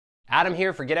Adam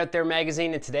here for Get Out There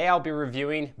magazine, and today I'll be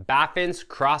reviewing Baffin's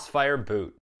Crossfire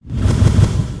Boot.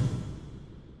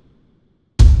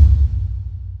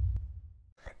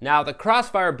 Now, the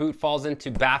Crossfire boot falls into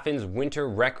Baffin's winter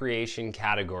recreation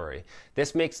category.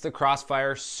 This makes the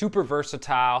Crossfire super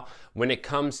versatile when it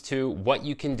comes to what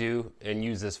you can do and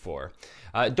use this for.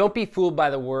 Don't be fooled by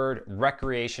the word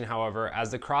recreation, however,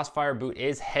 as the Crossfire boot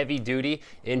is heavy duty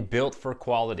and built for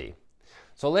quality.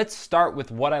 So let's start with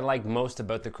what I like most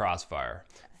about the Crossfire.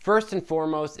 First and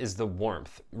foremost is the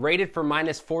warmth. Rated for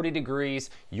minus 40 degrees,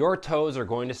 your toes are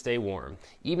going to stay warm.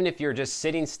 Even if you're just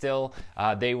sitting still,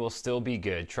 they will still be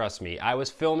good, trust me. I was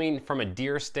filming from a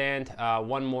deer stand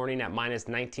one morning at minus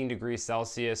 19 degrees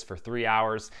Celsius for 3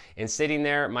 hours, and sitting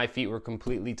there, my feet were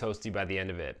completely toasty by the end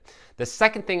of it. The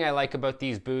second thing I like about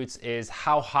these boots is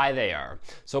how high they are.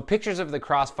 So pictures of the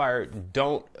Crossfire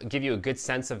don't give you a good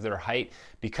sense of their height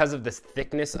because of the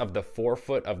thickness of the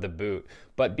forefoot of the boot.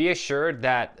 But be assured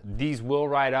that these will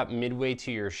ride up midway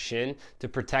to your shin to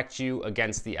protect you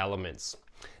against the elements.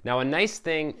 Now, a nice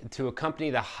thing to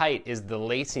accompany the height is the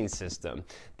lacing system.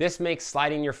 This makes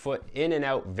sliding your foot in and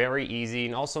out very easy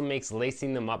and also makes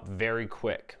lacing them up very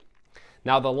quick.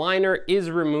 Now, the liner is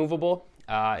removable.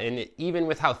 And even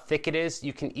with how thick it is,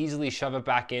 you can easily shove it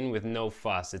back in with no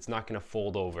fuss. It's not going to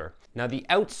fold over. Now, the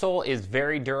outsole is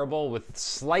very durable with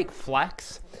slight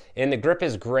flex, and the grip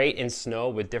is great in snow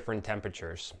with different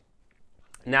temperatures.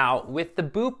 Now, with the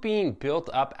boot being built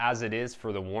up as it is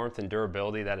for the warmth and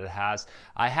durability that it has,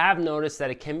 I have noticed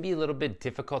that it can be a little bit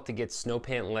difficult to get snow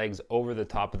pant legs over the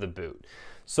top of the boot.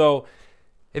 So,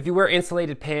 if you wear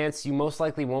insulated pants, you most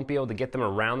likely won't be able to get them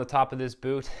around the top of this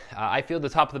boot. I feel the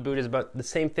top of the boot is about the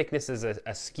same thickness as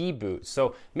a ski boot.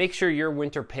 So make sure your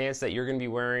winter pants that you're going to be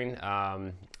wearing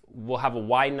will have a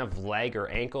wide enough leg or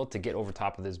ankle to get over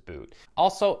top of this boot.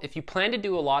 Also, if you plan to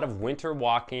do a lot of winter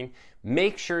walking,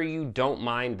 make sure you don't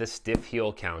mind the stiff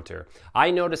heel counter.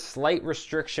 I noticed slight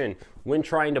restriction when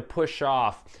trying to push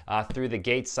off through the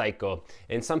gait cycle,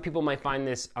 and some people might find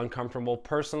this uncomfortable.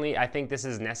 Personally, I think this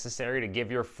is necessary to give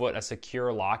your foot a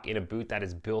secure lock in a boot that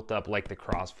is built up like the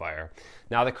Crossfire.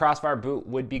 Now, the Crossfire boot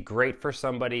would be great for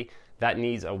somebody that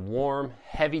needs a warm,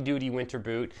 heavy-duty winter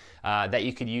boot that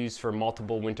you could use for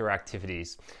multiple winter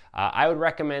activities. I would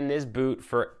recommend this boot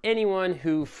for anyone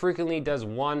who frequently does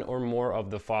one or more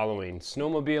of the following: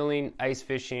 snowmobiling, ice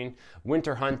fishing,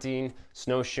 winter hunting,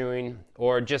 snowshoeing,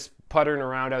 or just puttering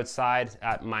around outside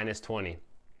at minus 20.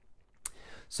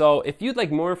 So if you'd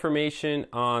like more information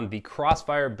on the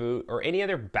Crossfire boot or any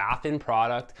other Baffin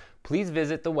product, please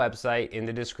visit the website in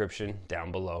the description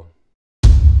down below.